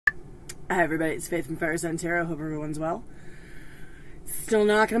Hi everybody, it's Faith from Fire Sun Tarot. Hope everyone's well. Still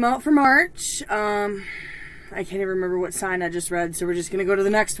knocking them out for March. I can't even remember what sign I just read, so we're just going to go to the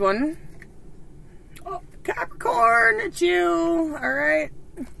next one. Oh, Capricorn, it's you. Alright.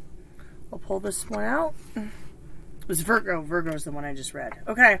 I'll pull this one out. It was Virgo. Virgo is the one I just read.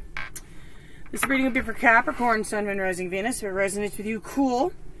 Okay. This reading will be for Capricorn, Sun, Moon, Rising, Venus. If it resonates with you,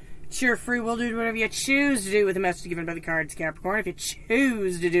 cool. It's your free will. Do whatever you choose to do with the message given by the cards, Capricorn. If you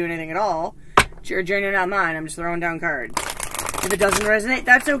choose to do anything at all, it's your journey, not mine. I'm just throwing down cards. If it doesn't resonate,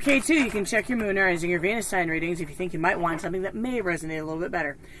 that's okay too. You can check your Moon, Rising, your Venus sign readings if you think you might want something that may resonate a little bit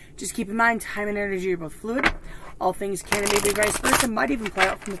better. Just keep in mind, time and energy are both fluid. All things can and may be vice versa, might even play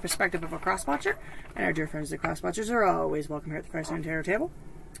out from the perspective of a cross-watcher. And our dear friends, the cross-watchers, are always welcome here at the Fire Sun Tarot table.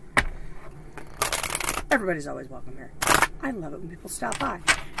 Everybody's always welcome here. I love it when people stop by.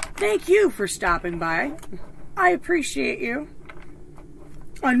 Thank you for stopping by. I appreciate you.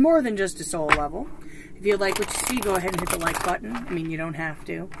 On more than just a soul level. If you like what you see, go ahead and hit the like button. I mean, you don't have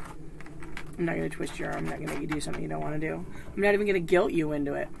to. I'm not going to twist your arm. I'm not going to make you do something you don't want to do. I'm not even going to guilt you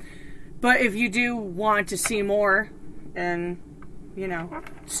into it. But if you do want to see more and, you know,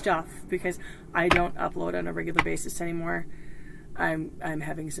 stuff, because I don't upload on a regular basis anymore. I'm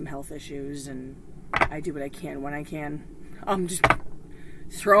having some health issues, and I do what I can when I can. I'm just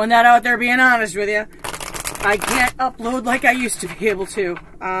throwing that out there, being honest with you. I can't upload like I used to be able to.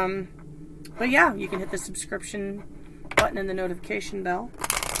 But yeah, you can hit the subscription button and the notification bell.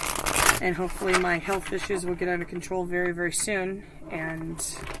 And hopefully my health issues will get under control very, very soon. And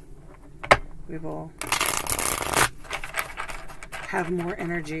we will have more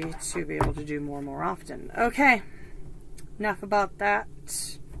energy to be able to do more often. Okay, enough about that.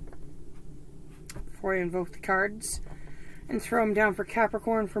 Before I invoke the cards and throw them down for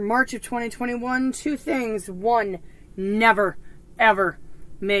Capricorn for March of 2021, two things. One, never, ever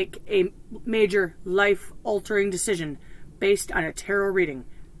make a major life-altering decision based on a tarot reading.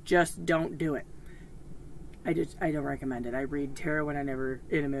 Just don't do it. I don't recommend it. I read tarot and I never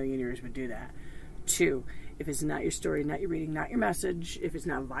in a million years would do that. Two, if it's not your story, not your reading, not your message, if it's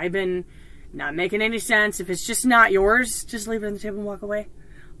not vibing, not making any sense, if it's just not yours, just leave it on the table and walk away.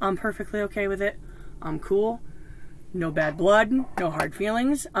 I'm perfectly okay with it. I'm cool. No bad blood. No hard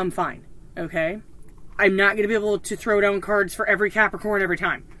feelings. I'm fine. Okay? I'm not going to be able to throw down cards for every Capricorn every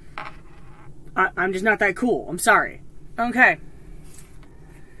time. I'm just not that cool. I'm sorry. Okay.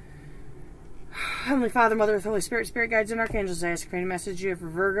 Heavenly Father, Mother, with Holy Spirit, Spirit Guides, and Archangels, I ask a message you for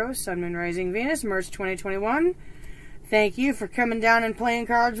Virgo, Sun, Moon, Rising, Venus, March 2021. Thank you for coming down and playing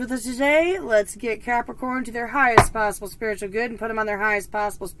cards with us today. Let's get Capricorn to their highest possible spiritual good and put them on their highest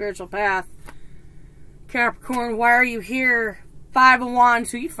possible spiritual path. Capricorn, why are you here? Five of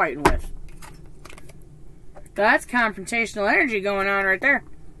Wands, who you fighting with? That's confrontational energy going on right there.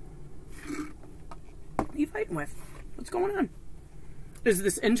 Who are you fighting with? What's going on? Is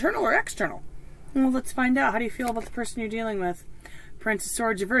this internal or external? Well, let's find out. How do you feel about the person you're dealing with? Prince of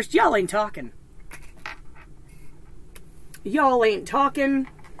Swords reversed. Y'all ain't talking. Y'all ain't talking.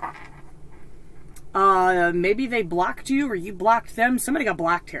 Maybe they blocked you or you blocked them. Somebody got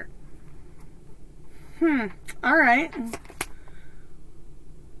blocked here. Alright.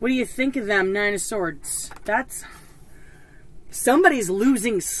 What do you think of them, Nine of Swords? That's... somebody's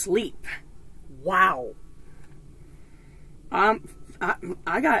losing sleep. Wow. I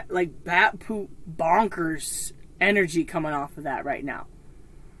got, like, bat poop bonkers energy coming off of that right now.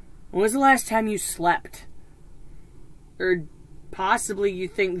 When was the last time you slept? Or possibly you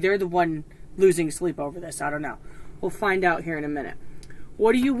think they're the one losing sleep over this. I don't know. We'll find out here in a minute.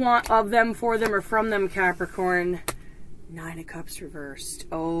 What do you want of them, for them, or from them, Capricorn? Nine of Cups reversed.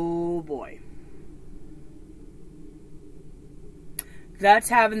 Oh, boy. That's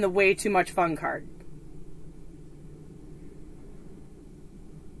having the way too much fun card.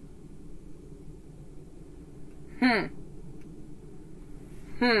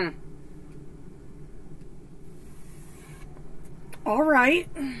 All right.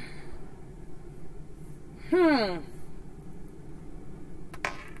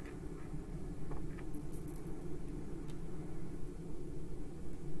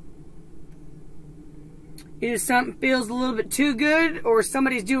 Either something feels a little bit too good, or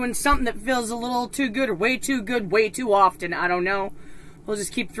somebody's doing something that feels a little too good, or way too often. I don't know. We'll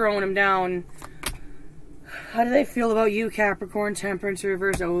just keep throwing them down. How do they feel about you, Capricorn? Temperance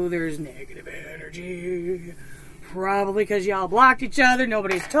reverse. Oh, there's negative energy. Probably because y'all blocked each other.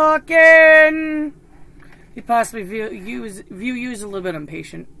 Nobody's talking. You possibly view you as a little bit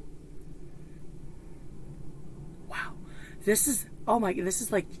impatient. Wow. This is, oh my, this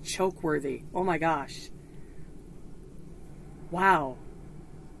is like choke worthy. Oh my gosh. Wow.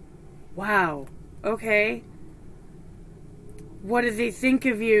 Wow. Okay. What do they think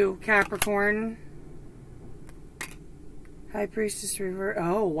of you, Capricorn? High Priestess revert.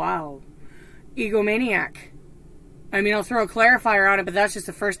 Oh, wow. Egomaniac. I mean, I'll throw a clarifier on it, but that's just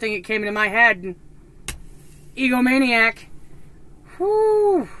the first thing that came into my head. Egomaniac.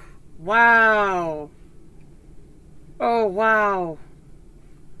 Whew. Wow. Oh, wow.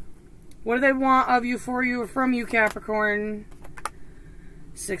 What do they want of you, for you, or from you, Capricorn?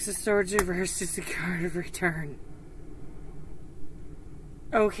 Six of Swords reversed is the card of return.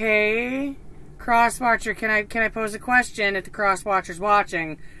 Okay. Cross-watcher, can I pose a question if the cross-watcher's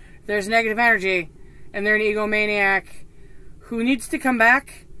watching? If there's negative energy, and they're an egomaniac, who needs to come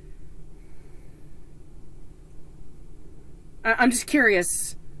back? I'm just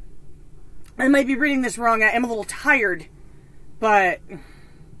curious. I might be reading this wrong. I am a little tired, but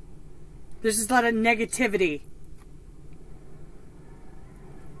there's just a lot of negativity.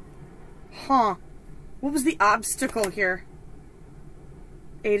 Huh. What was the obstacle here?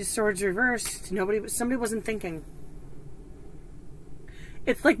 Eight of Swords reversed. Somebody wasn't thinking.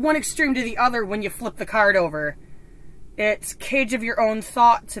 It's like one extreme to the other when you flip the card over. It's cage of your own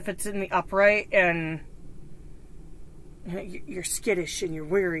thoughts if it's in the upright, and you're skittish and you're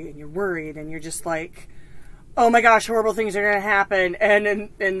weary and you're worried and you're just like, oh my gosh, horrible things are going to happen. And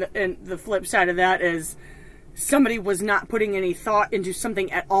the flip side of that is somebody was not putting any thought into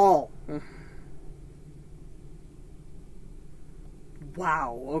something at all.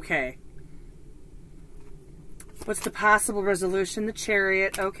 Wow, okay. What's the possible resolution? The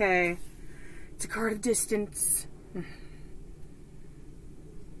Chariot, okay. It's a card of distance.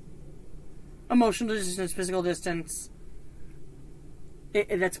 Emotional distance, physical distance.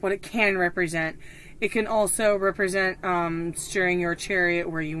 That's what it can represent. It can also represent steering your chariot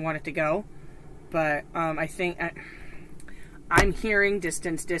where you want it to go. But I think I'm hearing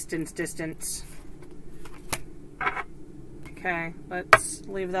distance, distance, distance. Okay, let's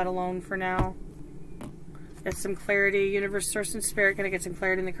leave that alone for now. Get some clarity. Universe, Source, and Spirit. Can I get some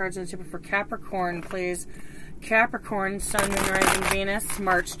clarity in the cards on the table for Capricorn, please? Capricorn, Sun, Moon, Rising, Venus,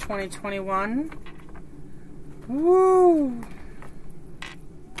 March 2021. Woo!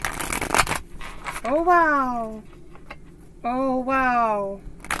 Oh, wow. Oh, wow.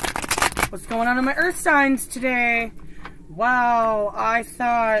 What's going on in my Earth signs today? Wow, I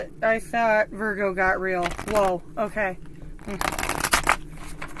thought Virgo got real. Whoa, okay.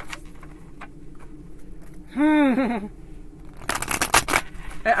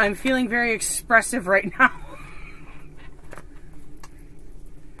 I'm feeling very expressive right now.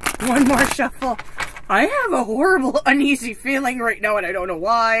 One more shuffle. I have a horrible, uneasy feeling right now, and I don't know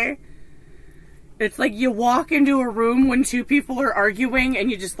why. It's like you walk into a room when two people are arguing, and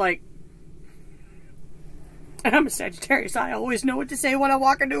you just like... And I'm a Sagittarius, I always know what to say when I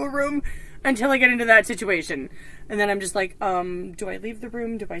walk into a room until I get into that situation. And then I'm just like, do I leave the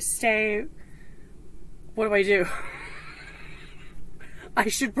room? Do I stay? What do I do? I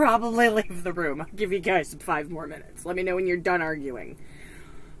should probably leave the room. I'll give you guys 5 more minutes. Let me know when you're done arguing.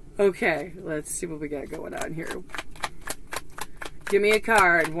 Okay, let's see what we got going on here. Give me a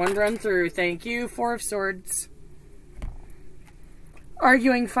card. One run through. Thank you. 4 of Swords.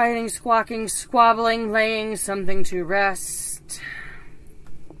 Arguing, fighting, squawking, squabbling, laying something to rest.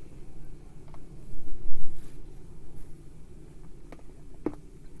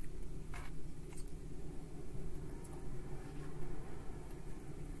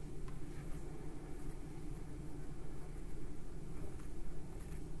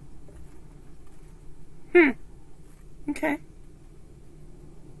 Okay.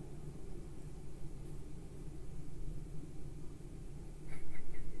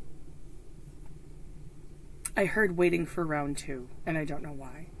 I heard waiting for round 2, and I don't know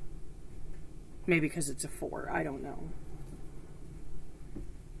why. Maybe because it's a 4. I don't know.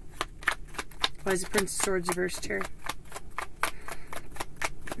 Why is the Prince of Swords reversed here?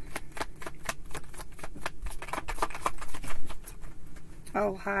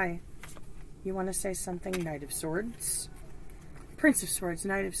 Oh, hi. You want to say something? Knight of Swords. Prince of Swords,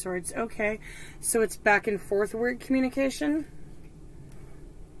 Knight of Swords. Okay. So it's back and forth word communication?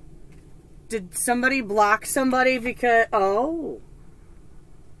 Did somebody block somebody because... Oh.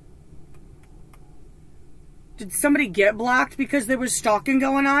 Did somebody get blocked because there was stalking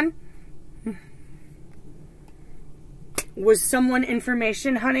going on? Was someone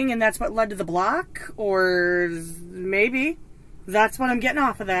information hunting and that's what led to the block? Or maybe. That's what I'm getting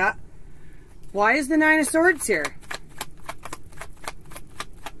off of that. Why is the 9 of Swords here?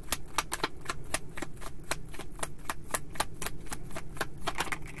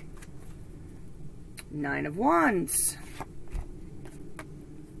 Nine of Wands.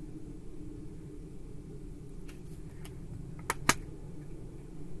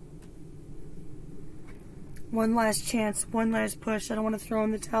 One last chance, one last push. I don't want to throw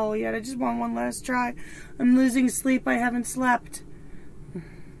in the towel yet. I just want one last try. I'm losing sleep. I haven't slept.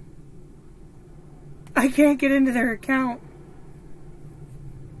 I can't get into their account.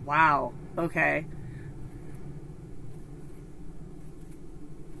 Wow. Okay.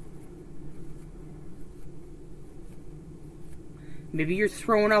 Maybe you're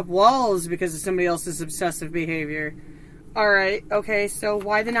throwing up walls because of somebody else's obsessive behavior. Alright, okay, so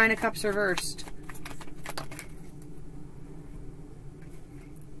why the Nine of Cups reversed?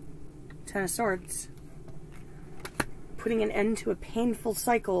 Ten of Swords. Putting an end to a painful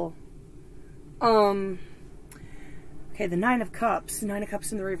cycle. Okay, the Nine of Cups. Nine of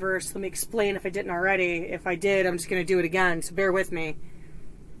Cups in the reverse. Let me explain if I didn't already. If I did, I'm just going to do it again, so bear with me.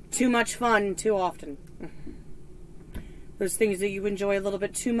 Too much fun, too often. Those things that you enjoy a little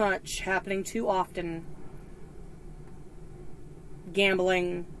bit too much, happening too often.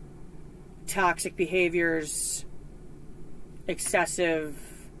 Gambling, toxic behaviors, excessive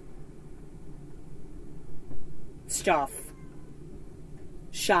stuff,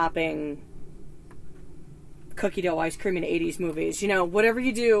 shopping, cookie dough, ice cream, and 80s movies. You know, whatever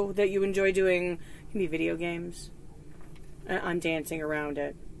you do that you enjoy doing, can be video games. I'm dancing around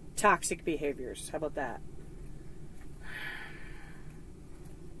it. Toxic behaviors. How about that?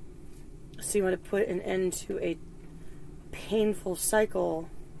 So you want to put an end to a painful cycle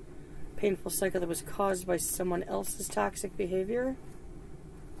that was caused by someone else's toxic behavior.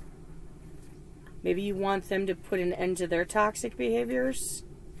 Maybe you want them to put an end to their toxic behaviors.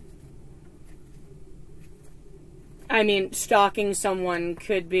 I mean, stalking someone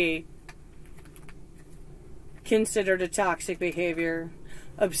could be considered a toxic behavior.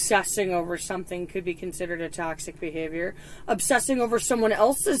 Obsessing over something could be considered a toxic behavior. Obsessing over someone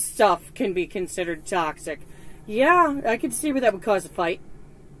else's stuff can be considered toxic. Yeah, I could see where that would cause a fight.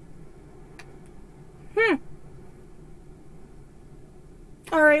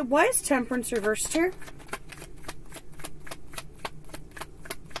 Alright, why is Temperance reversed here?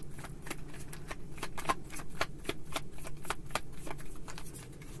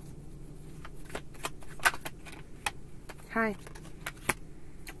 Hi.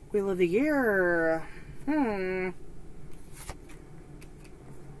 Wheel of the Year.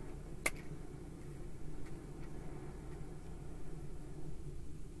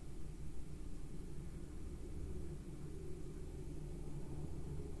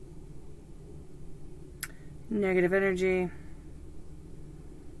 Negative energy.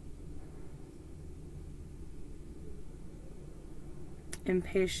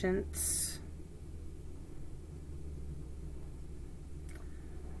 Impatience.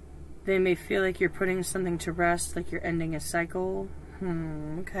 They may feel like you're putting something to rest, like you're ending a cycle.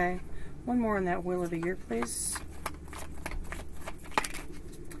 Okay. One more on that Wheel of the Year, please.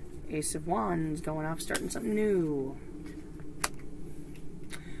 Ace of Wands, going off, starting something new.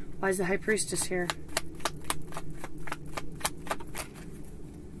 Why is the High Priestess here?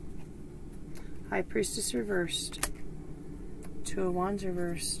 High Priestess reversed. Two of Wands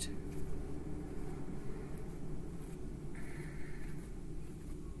reversed.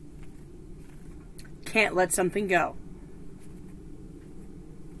 Can't let something go.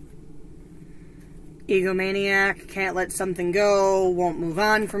 Egomaniac, can't let something go, won't move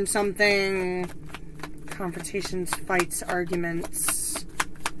on from something. Confrontations, fights, arguments.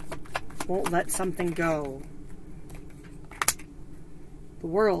 Won't let something go. The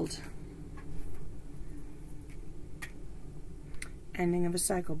World. Ending of a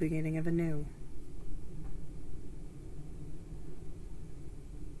cycle, beginning of a new.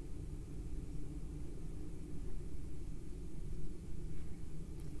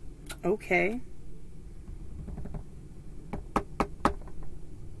 Okay.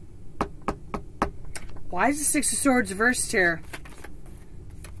 Why is the Six of Swords reversed here?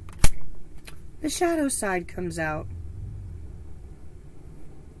 The shadow side comes out.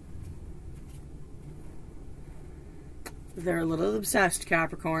 They're a little obsessed,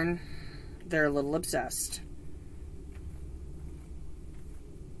 Capricorn. They're a little obsessed.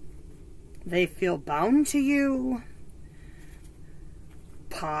 They feel bound to you.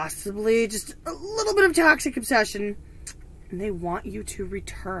 Possibly just a little bit of toxic obsession. And they want you to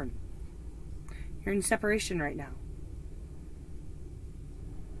return. You're in separation right now.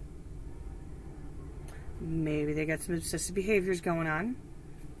 Maybe they got some obsessive behaviors going on.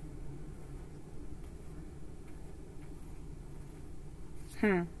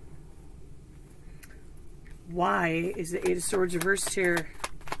 Why is the Eight of Swords reversed here?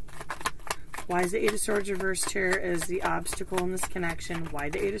 Why is the Eight of Swords reversed here as the obstacle in this connection? Why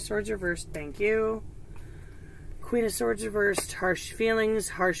the Eight of Swords reversed? Thank you. Queen of Swords reversed. Harsh feelings,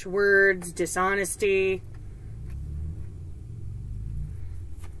 harsh words, dishonesty.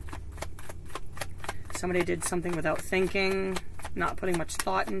 Somebody did something without thinking, not putting much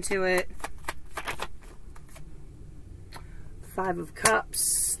thought into it. 5 of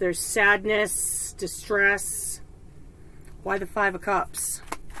Cups. There's sadness, distress. Why the 5 of Cups?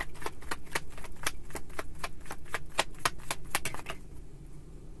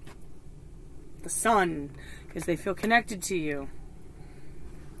 The Sun, because they feel connected to you.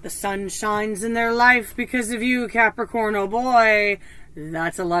 The sun shines in their life because of you, Capricorn. Oh boy,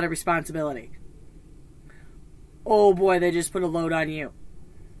 that's a lot of responsibility. Oh boy, they just put a load on you.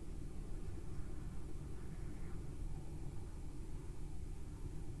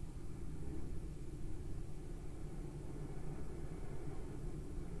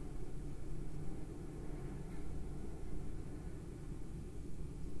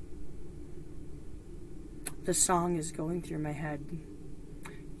 The song is going through my head.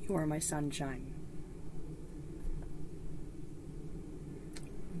 You are my sunshine.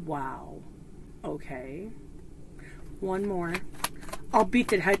 Wow. Okay. One more. I'll beat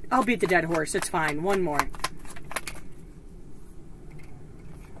the dead horse. It's fine. One more.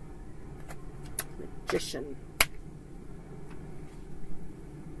 Magician.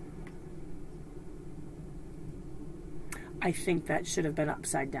 I think that should have been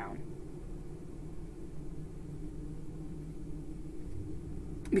upside down.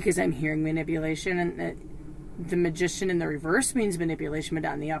 Because I'm hearing manipulation, and the Magician in the reverse means manipulation, but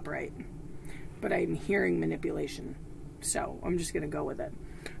not in the upright. But I'm hearing manipulation, so I'm just going to go with it.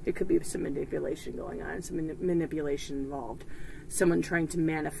 It could be some manipulation going on, some manipulation involved. Someone trying to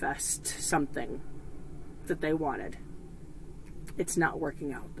manifest something that they wanted. It's not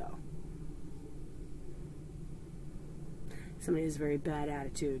working out, though. Somebody has a very bad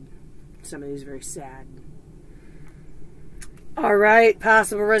attitude. Somebody who's very sad. All right,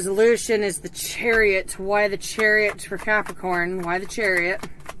 possible resolution is the Chariot. Why the Chariot for Capricorn? Why the Chariot?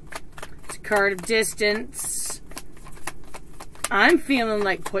 It's a card of distance. I'm feeling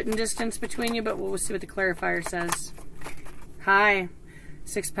like putting distance between you, but we'll see what the clarifier says. Hi,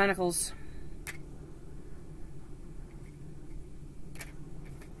 6 Pentacles.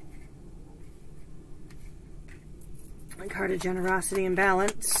 A card of generosity and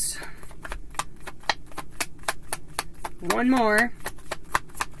balance. One more.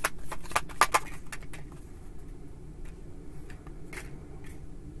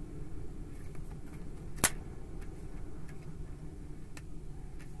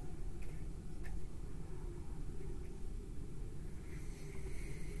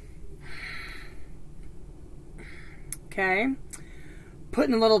 Okay.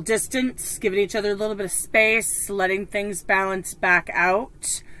 Putting a little distance, giving each other a little bit of space, letting things balance back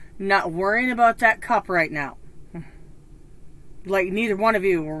out. Not worrying about that cup right now. Like neither one of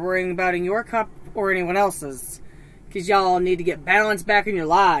you are worrying about in your cup or anyone else's. Because y'all need to get balance back in your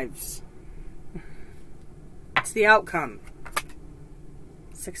lives. It's the outcome.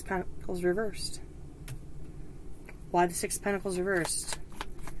 6 Pentacles reversed. Why the 6 Pentacles reversed?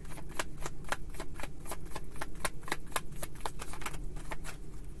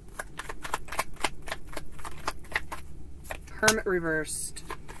 Hermit reversed.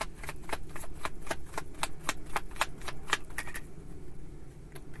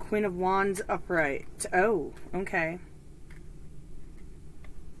 Queen of Wands upright. Oh, okay.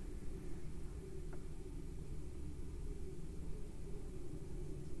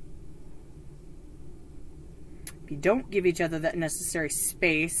 If you don't give each other that necessary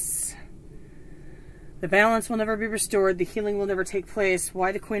space, the balance will never be restored. The healing will never take place.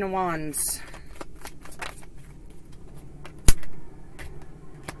 Why the Queen of Wands?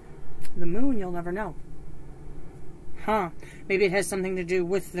 The Moon, you'll never know. Huh. Maybe it has something to do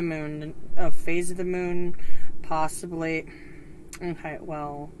with the moon. A phase of the moon. Possibly. Okay,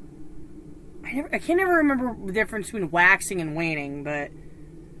 well. I can't ever remember the difference between waxing and waning, but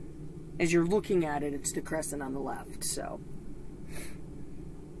as you're looking at it, it's the crescent on the left, so.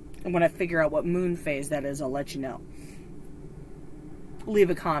 And when I figure out what moon phase that is, I'll let you know. Leave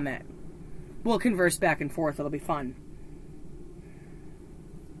a comment. We'll converse back and forth. It'll be fun.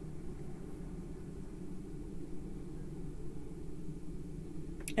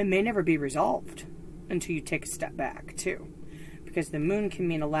 It may never be resolved until you take a step back, too. Because the moon can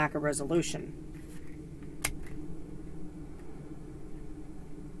mean a lack of resolution.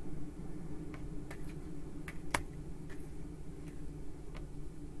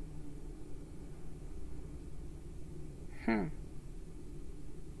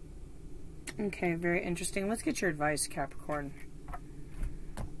 Okay, very interesting. Let's get your advice, Capricorn.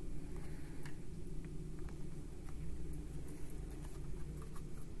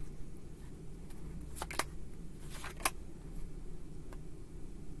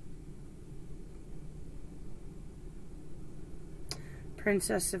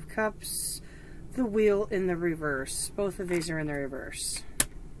 Princess of Cups, the Wheel in the reverse. Both of these are in the reverse.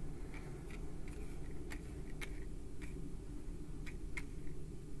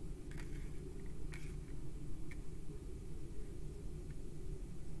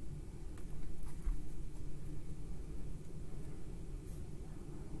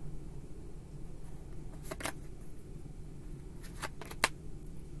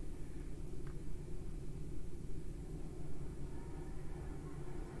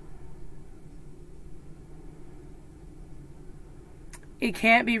 It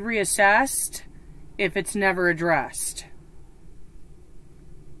can't be reassessed if it's never addressed.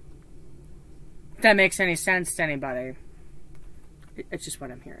 If that makes any sense to anybody. It's just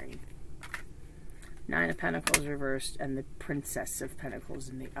what I'm hearing. Nine of Pentacles reversed and the Princess of Pentacles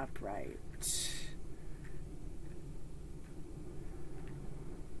in the upright.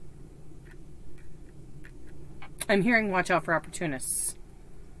 I'm hearing watch out for opportunists.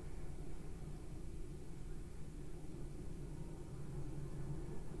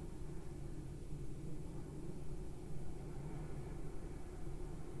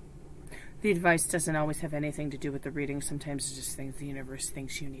 The advice doesn't always have anything to do with the reading. Sometimes it's just things the universe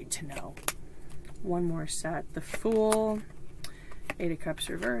thinks you need to know. One more set. The Fool. Eight of Cups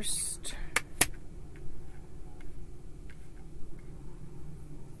reversed.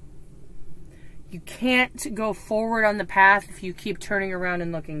 You can't go forward on the path if you keep turning around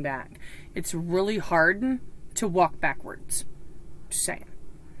and looking back. It's really hard to walk backwards. Just saying.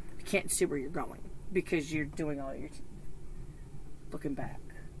 You can't see where you're going because you're doing all your looking back.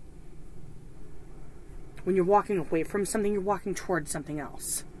 When you're walking away from something, you're walking towards something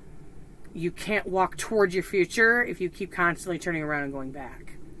else. You can't walk towards your future if you keep constantly turning around and going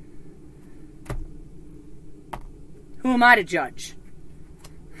back. Who am I to judge?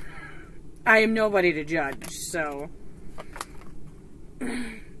 I am nobody to judge, so...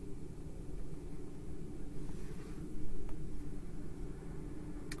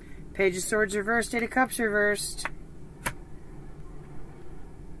 Page of Swords reversed, Eight of Cups reversed.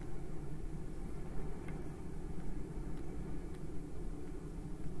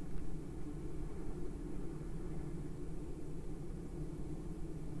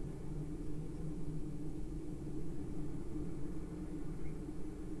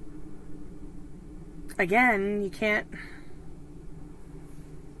 Again, you can't...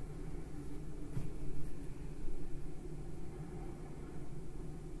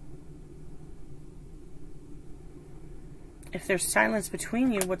 If there's silence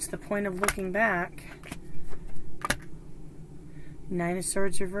between you, what's the point of looking back? Nine of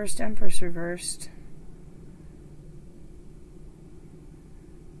Swords reversed, Empress reversed.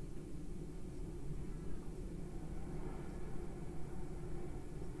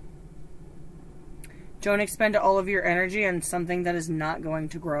 Don't expend all of your energy on something that is not going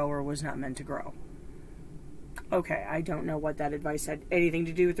to grow or was not meant to grow. Okay, I don't know what that advice had anything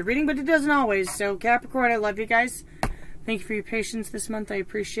to do with the reading, but it doesn't always. So, Capricorn, I love you guys. Thank you for your patience this month. I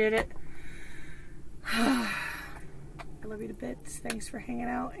appreciate it. I love you to bits. Thanks for hanging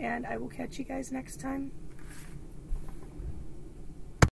out, and I will catch you guys next time.